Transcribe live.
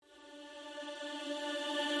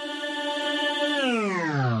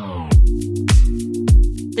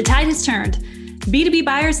The tide has turned. B2B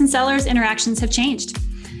buyers and sellers' interactions have changed.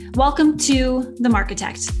 Welcome to The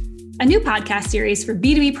Marqeta, a new podcast series for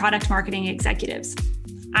B2B product marketing executives.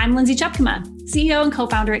 I'm Lindsay Chupkema, CEO and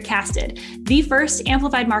co-founder at Casted, the first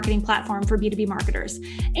amplified marketing platform for B2B marketers,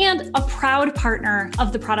 and a proud partner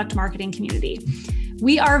of the product marketing community.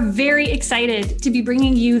 We are very excited to be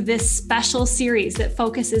bringing you this special series that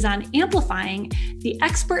focuses on amplifying the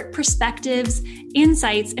expert perspectives,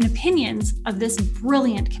 insights, and opinions of this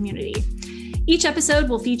brilliant community. Each episode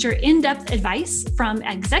will feature in-depth advice from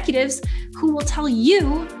executives who will tell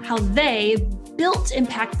you how they built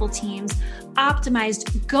impactful teams,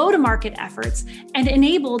 optimized go-to-market efforts, and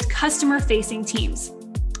enabled customer-facing teams.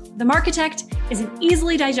 The Marqeta is an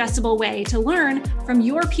easily digestible way to learn from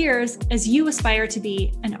your peers as you aspire to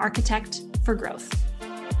be an architect for growth.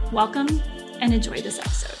 Welcome and enjoy this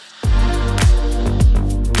episode.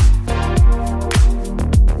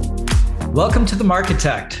 Welcome to The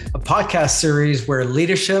Marqeta, a podcast series where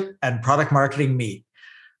leadership and product marketing meet.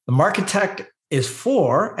 The Marqeta is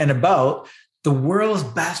for and about the world's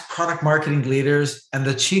best product marketing leaders and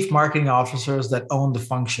the chief marketing officers that own the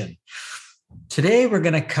function. Today, we're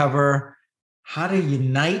going to cover how to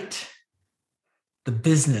unite the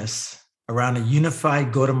business around a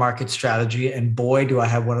unified go-to-market strategy. And boy, do I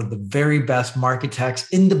have one of the very best marketects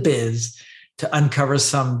in the biz to uncover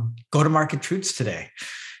some go-to-market truths today.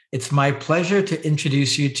 It's my pleasure to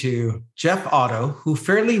introduce you to Jeff Otto, who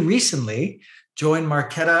fairly recently joined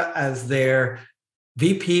Marqeta as their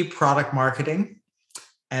VP Product Marketing,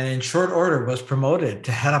 and in short order was promoted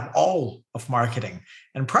to head up all of marketing.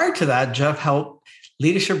 And prior to that, Jeff held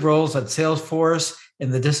leadership roles at Salesforce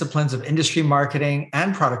in the disciplines of industry marketing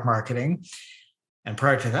and product marketing. And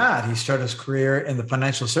prior to that, he started his career in the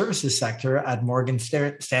financial services sector at Morgan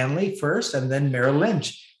Stanley first, and then Merrill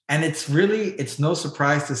Lynch. And it's no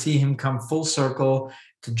surprise to see him come full circle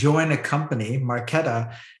to join a company,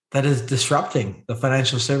 Marqeta, that is disrupting the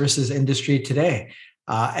financial services industry today.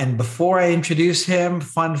 And before I introduce him,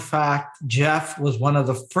 fun fact, Jeff was one of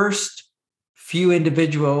the first few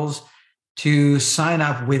individuals to sign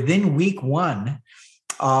up within week one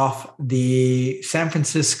of the San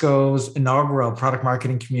Francisco's inaugural product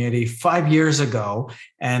marketing community 5 years ago.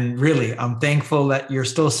 And really, I'm thankful that you're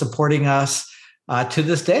still supporting us to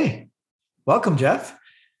this day. Welcome, Jeff.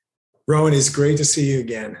 Rowan, it's great to see you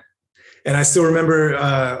again. And I still remember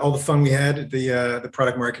all the fun we had at the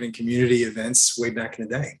product marketing community events way back in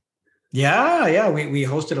the day. Yeah. We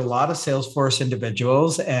hosted a lot of Salesforce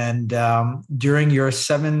individuals. And during your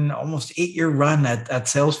almost 8-year run at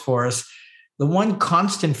Salesforce, the one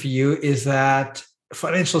constant for you is that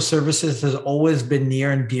financial services has always been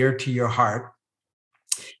near and dear to your heart.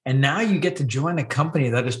 And now you get to join a company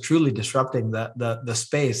that is truly disrupting the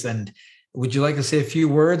space. And would you like to say a few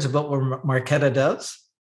words about what Marqeta does?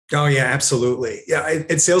 Oh, yeah, absolutely. Yeah, at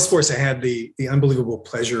Salesforce, I had the unbelievable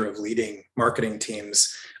pleasure of leading marketing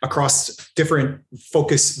teams across different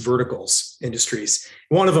focus verticals, industries.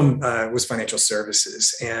 One of them was financial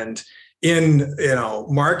services. And in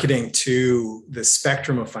marketing to the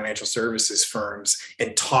spectrum of financial services firms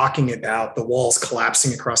and talking about the walls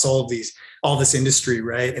collapsing across all this industry,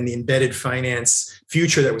 right? And the embedded finance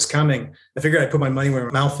future that was coming, I figured I'd put my money where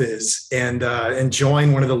my mouth is and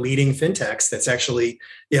join one of the leading fintechs that's actually,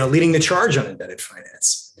 leading the charge on embedded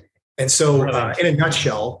finance. And so in a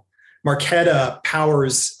nutshell, Marqeta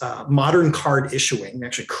powers modern card issuing,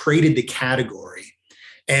 actually created the category.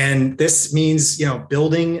 And this means,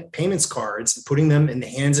 building payments cards and putting them in the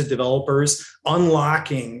hands of developers,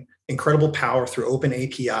 unlocking incredible power through open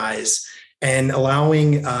APIs, and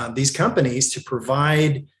allowing these companies to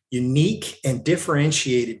provide unique and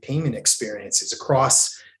differentiated payment experiences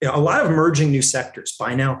across a lot of emerging new sectors: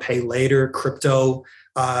 buy now, pay later, crypto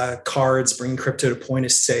cards, bringing crypto to point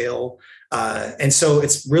of sale, and so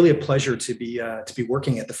it's really a pleasure to be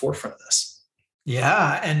working at the forefront of this.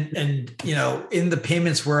 Yeah, and in the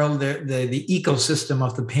payments world, the ecosystem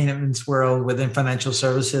of the payments world within financial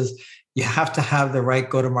services, you have to have the right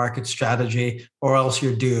go-to-market strategy or else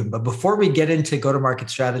you're doomed. But before we get into go-to-market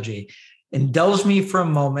strategy, indulge me for a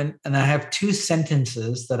moment, and I have 2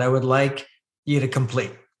 sentences that I would like you to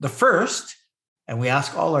complete. The first, and we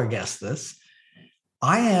ask all our guests this,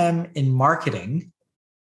 I am in marketing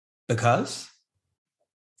because...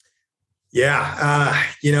 Yeah,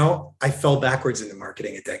 I fell backwards into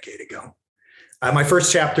marketing a decade ago. My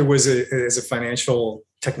first chapter was as a financial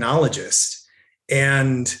technologist,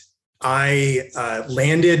 and I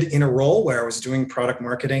landed in a role where I was doing product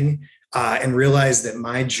marketing and realized that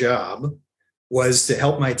my job was to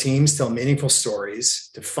help my teams tell meaningful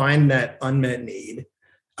stories, to find that unmet need,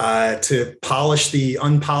 to polish the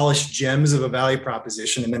unpolished gems of a value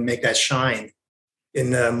proposition and then make that shine in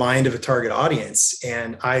the mind of a target audience.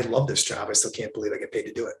 And I love this job. I still can't believe I get paid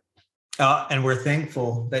to do it. And we're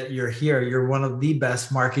thankful that you're here. You're one of the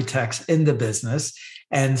best marketects in the business.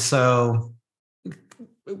 And so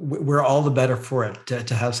we're all the better for it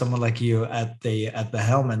to have someone like you at the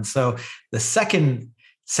helm. And so the second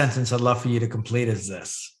sentence I'd love for you to complete is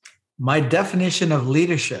this. My definition of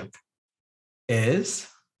leadership is...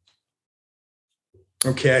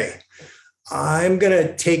 Okay. I'm going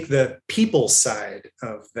to take the people side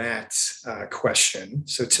of that question.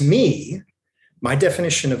 So to me, my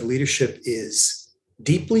definition of leadership is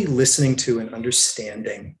deeply listening to and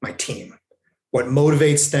understanding my team. What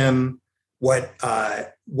motivates them? What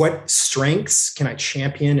strengths can I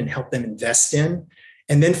champion and help them invest in?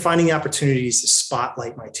 And then finding the opportunities to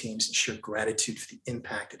spotlight my teams and share gratitude for the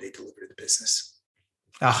impact that they deliver to the business.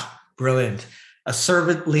 Ah, brilliant. A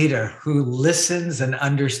servant leader who listens and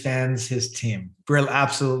understands his team.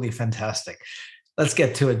 Absolutely fantastic. Let's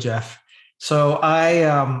get to it, Jeff. So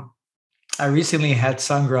I recently had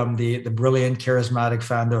Sangram, the brilliant, charismatic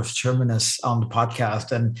founder of Terminus, on the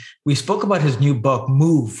podcast, and we spoke about his new book,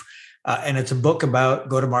 Move. And it's a book about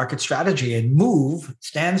go-to-market strategy. And MOVE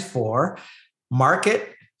stands for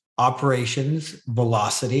Market, Operations,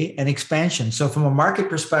 Velocity, and Expansion. So from a market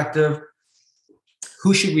perspective,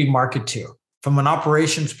 who should we market to? From an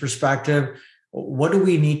operations perspective, what do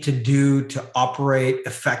we need to do to operate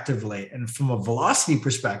effectively? And from a velocity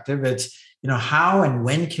perspective, it's, how and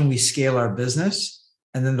when can we scale our business?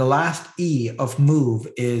 And then the last E of MOVE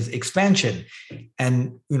is expansion.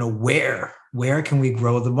 And, where can we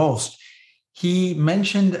grow the most? He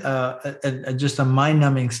mentioned just a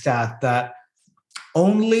mind-numbing stat that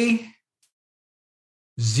only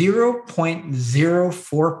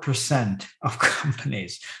 0.04% of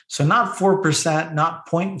companies, so not 4%, not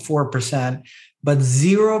 0.4%, but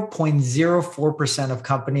 0.04% of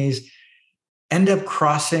companies end up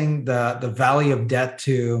crossing the valley of debt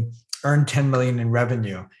to earn 10 million in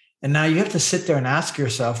revenue. And now you have to sit there and ask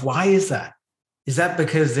yourself, why is that? Is that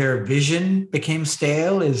because their vision became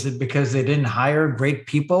stale? Is it because they didn't hire great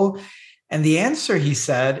people? And the answer, he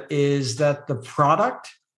said, is that the product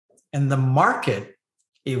and the market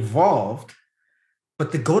evolved,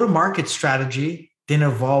 but the go-to-market strategy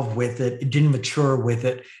didn't evolve with it. It didn't mature with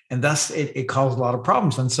it. And thus it caused a lot of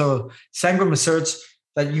problems. And so Sangram asserts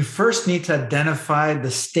that you first need to identify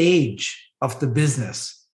the stage of the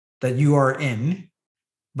business that you are in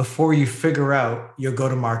before you figure out your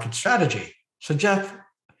go-to-market strategy. So Jeff,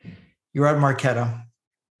 you're at Marqeta.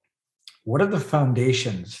 What are the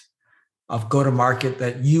foundations of go-to-market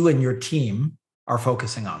that you and your team are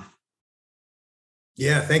focusing on?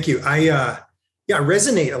 Yeah, thank you. I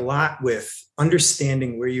resonate a lot with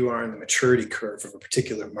understanding where you are in the maturity curve of a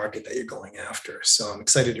particular market that you're going after. So I'm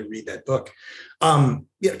excited to read that book.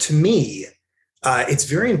 To me, it's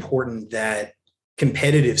very important that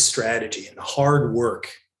competitive strategy and the hard work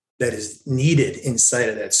that is needed inside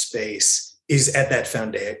of that space is at that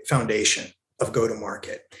foundation of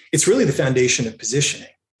go-to-market. It's really the foundation of positioning.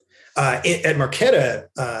 At Marqeta,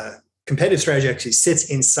 competitive strategy actually sits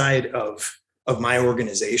inside of my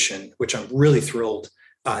organization, which I'm really thrilled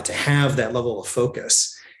to have that level of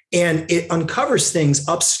focus. And it uncovers things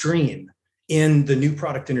upstream in the new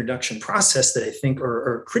product introduction process that I think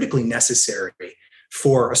are critically necessary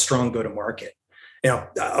for a strong go-to-market.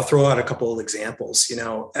 I'll throw out a couple of examples.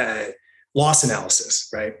 Loss analysis,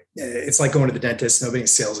 right? It's like going to the dentist. Nobody in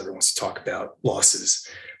sales ever wants to talk about losses,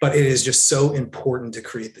 but it is just so important to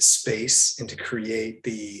create the space and to create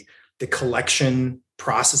the collection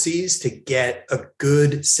processes to get a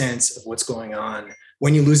good sense of what's going on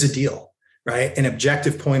when you lose a deal, right? An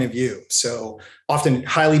objective point of view. So often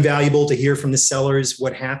highly valuable to hear from the sellers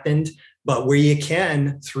what happened, but where you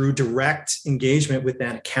can, through direct engagement with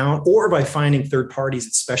that account or by finding third parties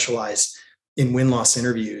that specialize in win-loss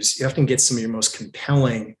interviews, you often get some of your most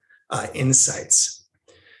compelling insights.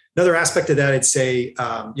 Another aspect of that, I'd say,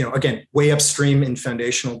 again, way upstream in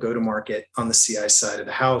foundational go-to-market on the CI side of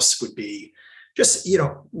the house would be just,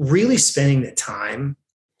 really spending the time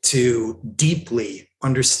to deeply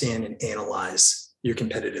understand and analyze your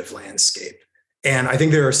competitive landscape. And I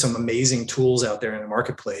think there are some amazing tools out there in the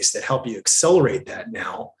marketplace that help you accelerate that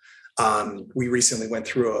now. We recently went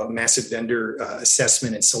through a massive vendor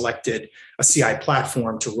assessment and selected a CI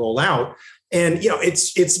platform to roll out. And,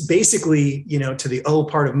 it's basically, to the O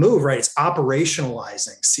part of MOVE, right? It's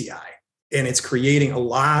operationalizing CI, and it's creating a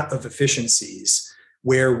lot of efficiencies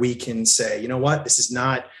where we can say, this is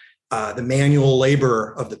not the manual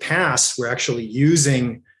labor of the past. We're actually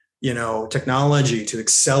using technology to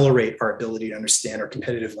accelerate our ability to understand our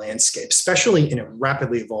competitive landscape, especially in a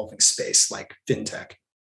rapidly evolving space like fintech.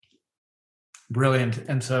 Brilliant.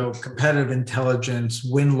 And so competitive intelligence,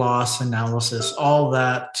 win-loss analysis, all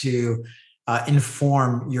that to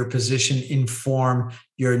inform your position, inform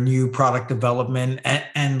your new product development,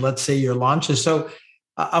 and let's say your launches. So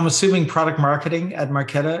I'm assuming product marketing at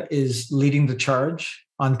Marqeta is leading the charge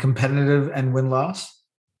on competitive and win-loss?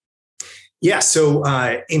 Yeah. So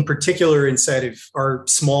in particular, inside of our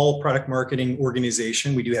small product marketing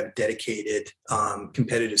organization, we do have a dedicated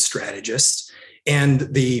competitive strategist. And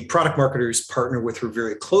the product marketers partner with her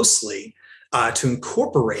very closely to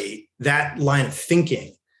incorporate that line of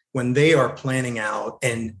thinking when they are planning out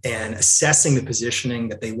and assessing the positioning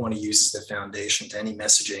that they want to use as the foundation to any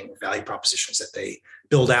messaging or value propositions that they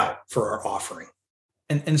build out for our offering.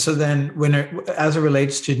 And so then as it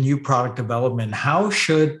relates to new product development, how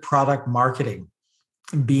should product marketing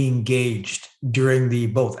be engaged during the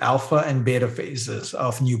both alpha and beta phases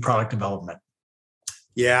of new product development?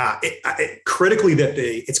 Yeah, it's critical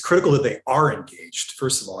that they are engaged.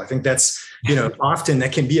 First of all, I think that's, often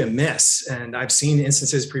that can be a miss. And I've seen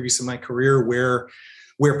instances previous in my career where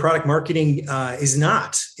product marketing is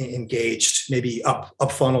not engaged, maybe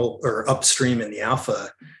up funnel or upstream in the alpha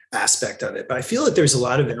aspect of it. But I feel that there's a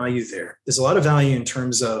lot of value there. There's a lot of value in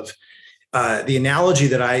terms of the analogy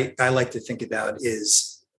that I like to think about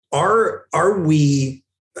is, are we,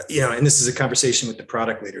 and this is a conversation with the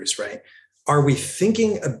product leaders, right? Are we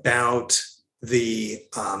thinking about the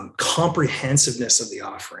comprehensiveness of the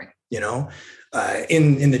offering?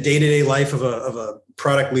 In the day-to-day life of a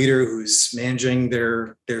product leader who's managing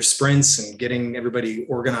their sprints and getting everybody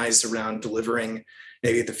organized around delivering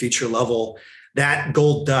maybe at the feature level, that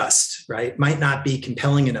gold dust, right, might not be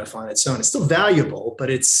compelling enough on its own. It's still valuable, but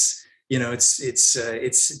it's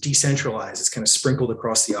decentralized. It's kind of sprinkled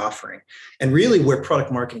across the offering. And really where product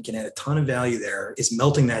marketing can add a ton of value there is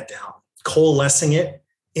melting that down, coalescing it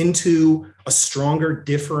into a stronger,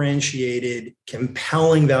 differentiated,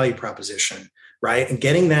 compelling value proposition, right? And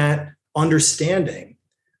getting that understanding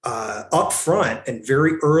up front and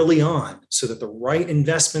very early on so that the right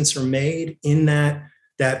investments are made in that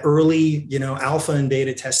early, alpha and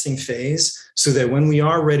beta testing phase, so that when we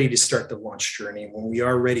are ready to start the launch journey, when we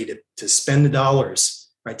are ready to spend the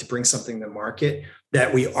dollars, right, to bring something to market,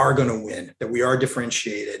 that we are going to win, that we are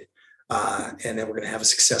differentiated, and that we're going to have a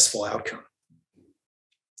successful outcome.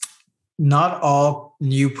 Not all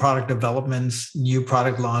new product developments, new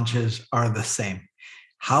product launches are the same.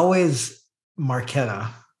 How is Marqeta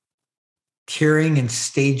tiering and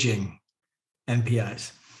staging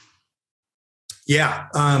NPIs? Yeah,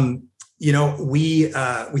 we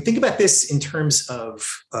think about this in terms of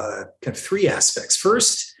kind of three aspects.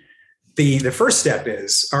 First, the first step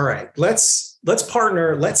is, all right, let's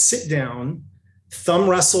partner, let's sit down, thumb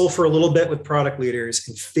wrestle for a little bit with product leaders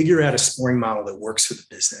and figure out a scoring model that works for the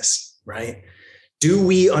business, right? Do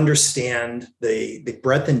we understand the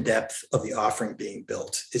breadth and depth of the offering being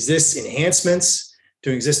built? Is this enhancements to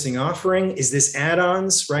an existing offering? Is this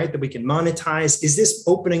add-ons, right, that we can monetize? Is this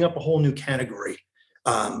opening up a whole new category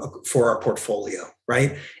for our portfolio,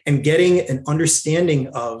 right? And getting an understanding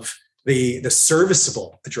of the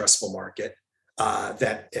serviceable addressable market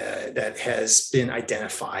that has been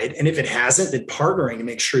identified. And if it hasn't, then partnering to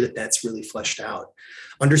make sure that that's really fleshed out.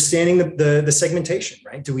 Understanding the segmentation,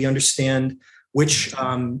 right? Do we understand which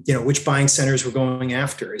buying centers we're going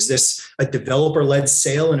after? Is this a developer-led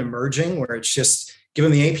sale and emerging where it's just give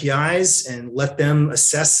them the APIs and let them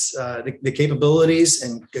assess the capabilities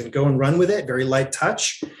and go and run with it, very light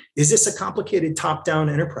touch? Is this a complicated top-down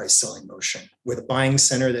enterprise selling motion with a buying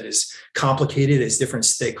center that is complicated as different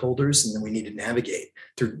stakeholders and then we need to navigate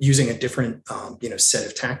through using a different set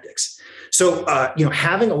of tactics? So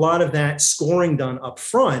having a lot of that scoring done up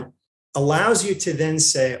front allows you to then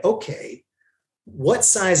say, okay, what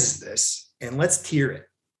size is this? And let's tier it.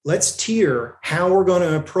 Let's tier how we're going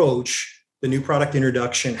to approach the new product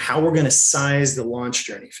introduction, how we're going to size the launch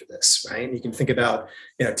journey for this, right? And you can think about,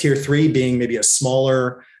 tier 3 being maybe a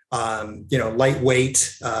smaller,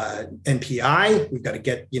 lightweight NPI. We've got to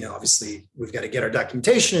get, obviously, we've got to get our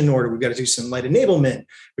documentation in order. We've got to do some light enablement.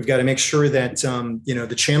 We've got to make sure that,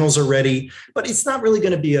 the channels are ready. But it's not really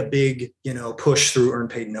going to be a big, push through earned,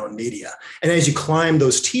 paid, known media. And as you climb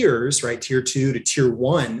those tiers, right, tier 2 to tier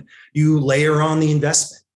 1, you layer on the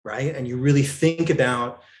investment, right? And you really think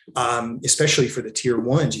about, especially for the tier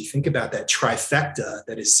 1s, you think about that trifecta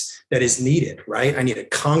that is needed, right? I need a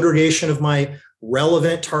congregation of my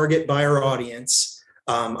relevant target buyer audience.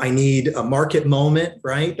 I need a market moment,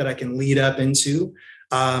 right, that I can lead up into.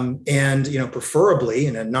 And, preferably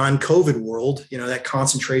in a non-COVID world, that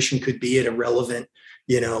concentration could be at a relevant,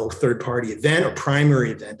 third-party event or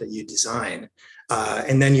primary event that you design.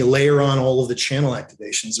 And then you layer on all of the channel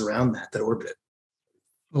activations around that orbit it.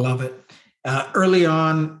 Love it. Early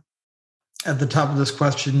on at the top of this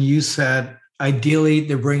question, you said ideally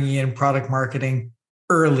they're bringing in product marketing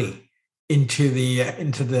early into the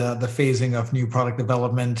phasing of new product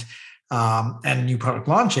development and new product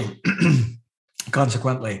launching.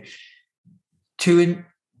 Consequently,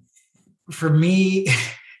 for me,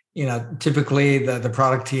 typically the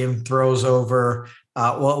product team throws over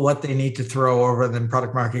what they need to throw over, then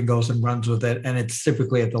product marketing goes and runs with it, and it's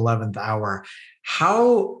typically at the 11th hour.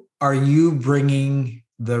 How are you bringing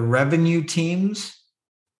the revenue teams,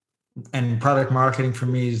 and product marketing for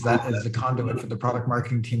me is the conduit for the product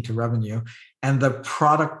marketing team to revenue, and the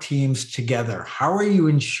product teams together? How are you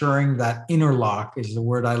ensuring that interlock is the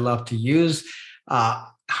word I love to use?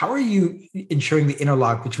 How are you ensuring the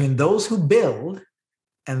interlock between those who build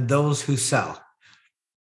and those who sell?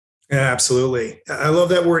 Yeah, absolutely. I love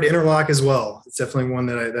that word interlock as well. It's definitely one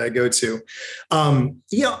that I go to.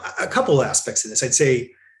 A couple of aspects of this. I'd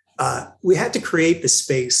say we had to create the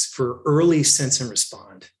space for early sense and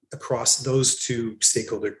respond across those two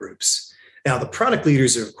stakeholder groups. Now, the product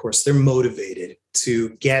leaders are, of course, they're motivated to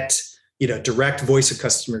get, direct voice of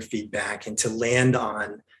customer feedback and to land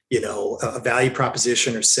on, a value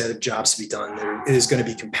proposition or set of jobs to be done that is going to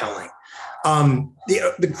be compelling.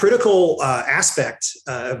 The critical aspect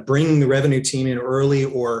of bringing the revenue team in early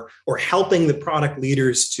or helping the product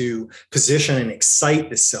leaders to position and excite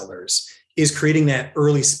the sellers is creating that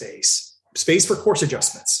early space for course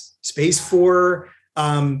adjustments, space for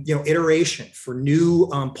iteration, for new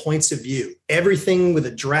points of view, everything with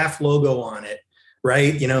a draft logo on it,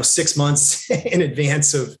 right? 6 months in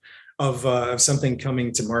advance of something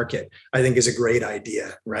coming to market, I think is a great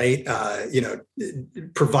idea, right?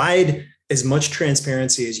 Provide as much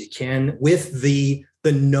transparency as you can with the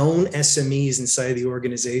known SMEs inside of the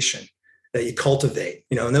organization that you cultivate,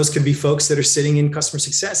 and those could be folks that are sitting in customer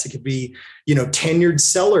success. It could be, tenured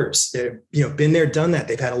sellers that have, been there, done that.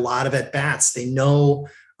 They've had a lot of at-bats. They know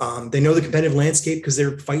the competitive landscape because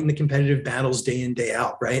they're fighting the competitive battles day in, day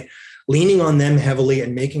out, right? Leaning on them heavily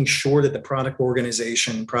and making sure that the product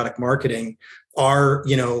organization, product marketing are,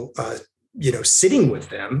 sitting with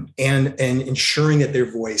them and ensuring that their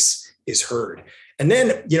voice is heard. And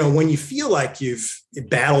then, when you feel like you've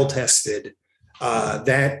battle tested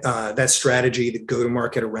that strategy, the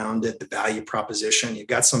go-to-market around it, the value proposition, you've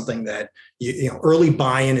got something that early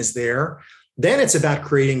buy-in is there. Then it's about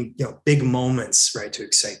creating, big moments, right, to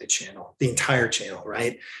excite the channel, the entire channel,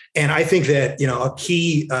 right? And I think that, a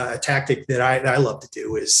key tactic that I love to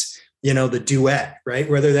do is, the duet, right?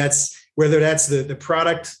 Whether that's the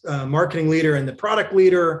product marketing leader and the product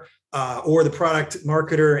leader, or the product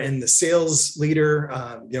marketer and the sales leader.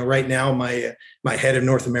 Right now, my head of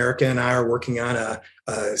North America and I are working on a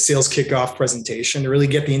sales kickoff presentation to really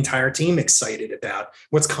get the entire team excited about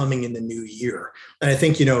what's coming in the new year. And I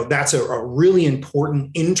think, that's a really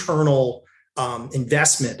important internal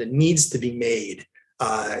investment that needs to be made,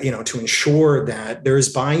 to ensure that there is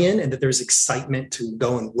buy-in and that there's excitement to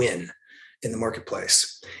go and win in the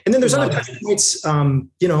marketplace. And then there's other touch points,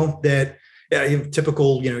 that you have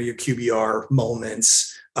typical, your QBR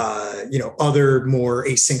moments, other more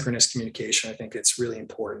asynchronous communication. I think it's really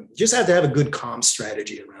important. You just have to have a good comm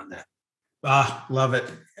strategy around that. Love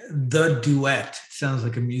it. The duet sounds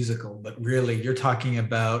like a musical, but really you're talking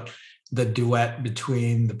about the duet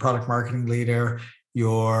between the product marketing leader,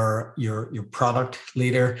 your product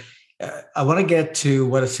leader. I want to get to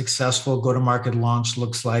what a successful go-to-market launch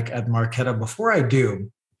looks like at Marqeta. Before I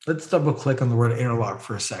do, let's double click on the word interlock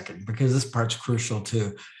for a second, because this part's crucial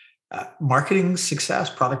to marketing success,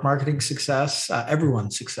 product marketing success,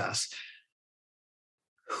 everyone's success.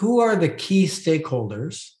 Who are the key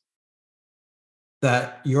stakeholders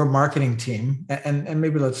that your marketing team, and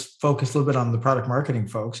maybe let's focus a little bit on the product marketing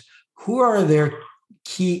folks, who are their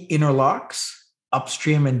key interlocks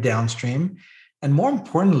upstream and downstream? And more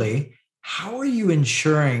importantly, how are you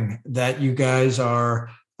ensuring that you guys are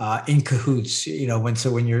in cahoots?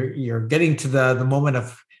 When you're getting to the moment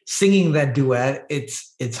of singing that duet,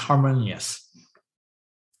 it's harmonious.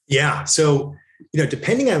 Yeah. So,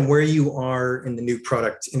 depending on where you are in the new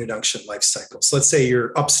product introduction life cycle. So let's say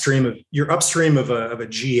you're upstream of a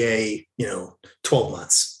GA, 12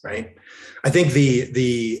 months, right? I think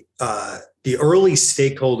the early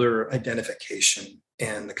stakeholder identification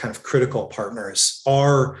and the kind of critical partners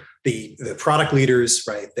are the product leaders,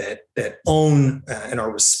 right, that own and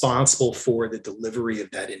are responsible for the delivery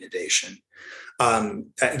of that innovation.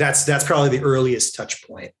 That's probably the earliest touch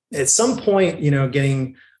point. At some point,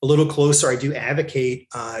 getting a little closer, I do advocate,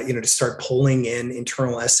 to start pulling in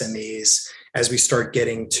internal SMEs as we start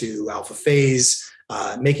getting to alpha phase,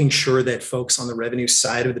 making sure that folks on the revenue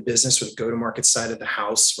side of the business or the go-to-market side of the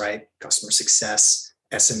house, right, customer success,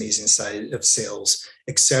 SMEs inside of sales,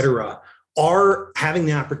 et cetera, are having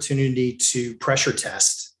the opportunity to pressure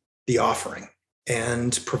test the offering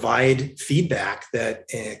and provide feedback that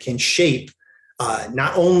can shape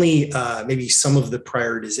not only maybe some of the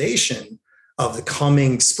prioritization of the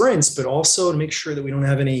coming sprints, but also to make sure that we don't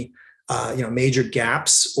have any major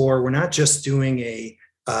gaps, or we're not just doing a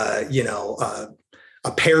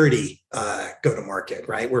parity go-to-market,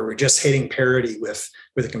 right, where we're just hitting parity with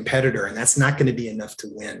a competitor, and that's not going to be enough to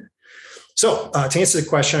win. So to answer the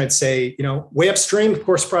question, I'd say, way upstream, of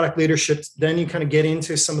course, product leadership. Then you kind of get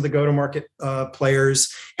into some of the go-to-market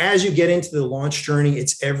players. As you get into the launch journey,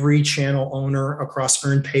 it's every channel owner across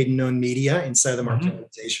earned, paid, and known media inside of the market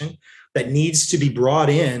organization that needs to be brought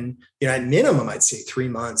in, at minimum, I'd say 3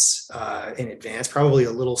 months in advance, probably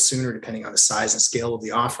a little sooner, depending on the size and scale of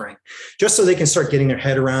the offering, just so they can start getting their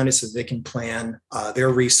head around it, so they can plan their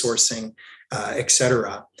resourcing, et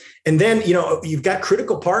cetera. And then, you've got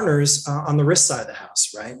critical partners on the risk side of the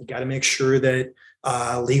house, right? You got to make sure that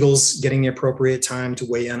legal's getting the appropriate time to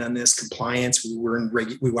weigh in on this. Compliance,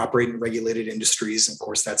 we operate in regulated industries, and of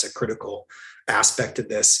course, that's a critical aspect of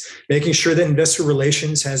this. Making sure that investor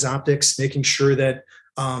relations has optics, making sure that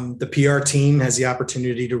the PR team has the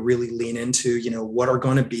opportunity to really lean into, what are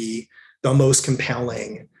going to be the most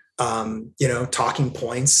compelling talking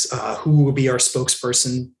points, who will be our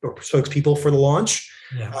spokesperson or spokespeople for the launch.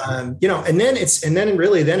 Yeah. And then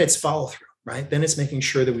it's follow through, right? Then it's making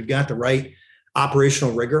sure that we've got the right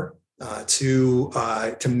operational rigor to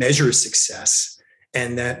measure success,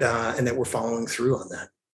 and that we're following through on that.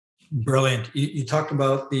 Brilliant. You talked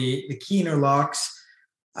about the key interlocks,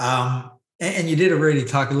 and you did already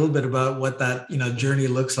talk a little bit about what that journey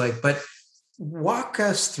looks like, but walk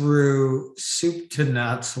us through soup to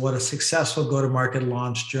nuts what a successful go-to-market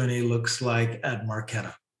launch journey looks like at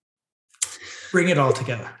Marqeta. Bring it all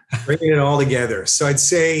together. Bringing it all together. So I'd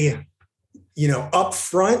say, up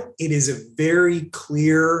front, it is a very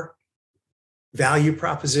clear value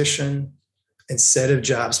proposition and set of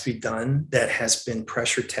jobs to be done that has been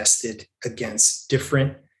pressure tested against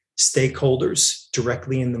different stakeholders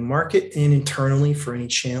directly in the market and internally for any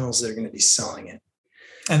channels that are going to be selling it.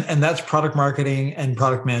 And that's product marketing and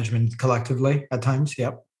product management collectively at times.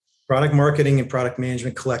 Yep. Product marketing and product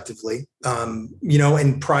management collectively. In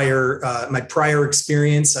my prior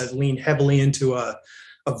experience, I've leaned heavily into a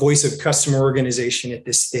voice of customer organization at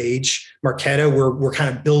this stage. Marqeta, we're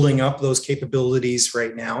kind of building up those capabilities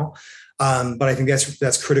right now. But I think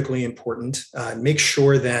that's critically important. Make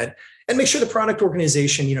sure the product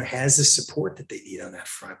organization, has the support that they need on that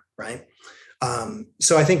front, right?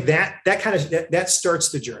 So I think that starts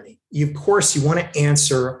the journey. Of course, you want to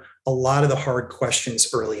answer a lot of the hard questions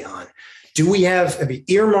early on. Have we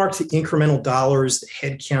earmarked the incremental dollars, the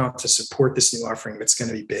headcount to support this new offering that's going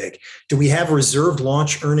to be big? Do we have a reserved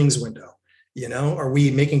launch earnings window? Are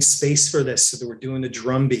we making space for this so that we're doing the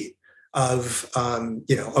drumbeat of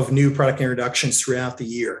new product introductions throughout the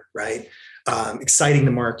year, right? Exciting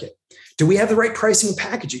the market. Do we have the right pricing and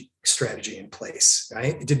packaging strategy in place,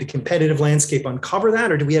 right? Did the competitive landscape uncover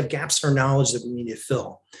that, or do we have gaps in our knowledge that we need to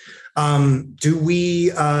fill? Do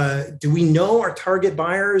we know our target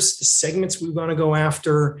buyers, the segments we want to go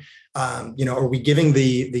after? Are we giving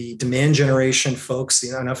the demand generation folks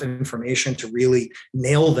enough information to really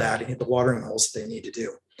nail that and hit the watering holes that they need to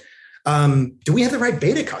do? Do we have the right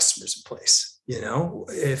beta customers in place?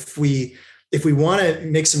 If we want to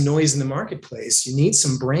make some noise in the marketplace, you need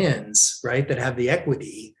some brands, right, that have the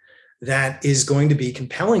equity that is going to be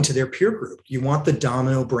compelling to their peer group. You want the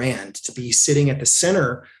domino brand to be sitting at the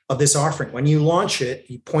center of this offering. When you launch it,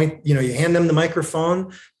 you hand them the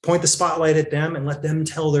microphone, point the spotlight at them, and let them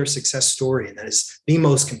tell their success story. And that is the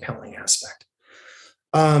most compelling aspect.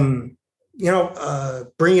 Bring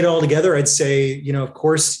it all together. I'd say, of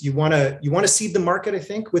course, you want to seed the market, I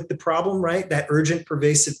think, with the problem, right? That urgent,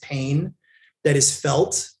 pervasive pain that is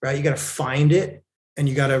felt, right? You got to find it, and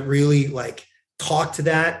you got to really talk to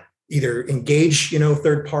that, either engage,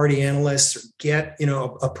 third-party analysts, or get,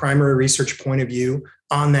 a primary research point of view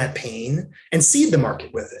on that pain and seed the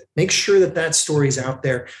market with it. Make sure that story's out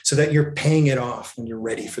there so that you're paying it off when you're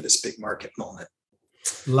ready for this big market moment.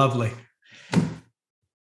 Lovely.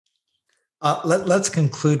 Let's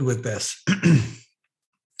conclude with this.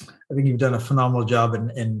 I think you've done a phenomenal job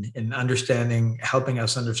in understanding, helping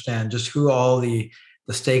us understand just who all the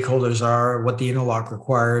stakeholders are, what the interlock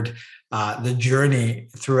required, the journey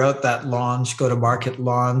throughout that launch, go-to-market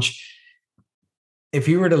launch. If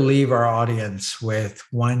you were to leave our audience with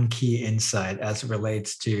one key insight as it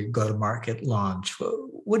relates to go-to-market launch,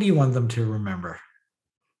 what do you want them to remember?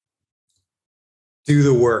 Do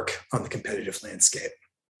the work on the competitive landscape.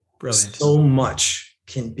 Brilliant. So much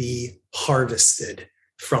can be harvested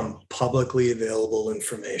from publicly available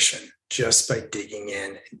information just by digging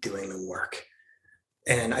in and doing the work.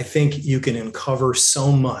 And I think you can uncover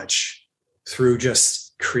so much through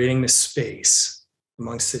just creating the space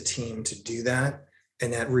amongst the team to do that.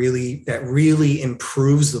 And that really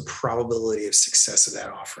improves the probability of success of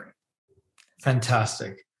that offering.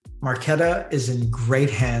 Fantastic. Marqeta is in great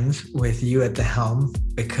hands with you at the helm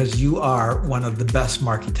because you are one of the best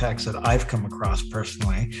marketects that I've come across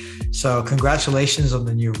personally. So congratulations on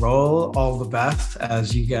the new role. All the best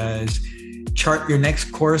as you guys chart your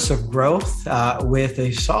next course of growth with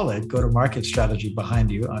a solid go-to-market strategy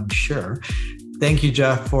behind you, I'm sure. Thank you,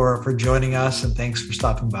 Jeff, for joining us, and thanks for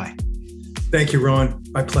stopping by. Thank you, Ron.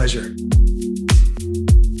 My pleasure.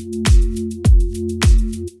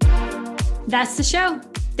 That's the show.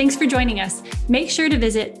 Thanks for joining us. Make sure to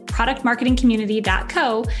visit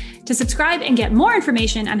productmarketingcommunity.co to subscribe and get more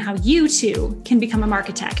information on how you too can become a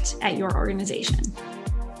marketect at your organization.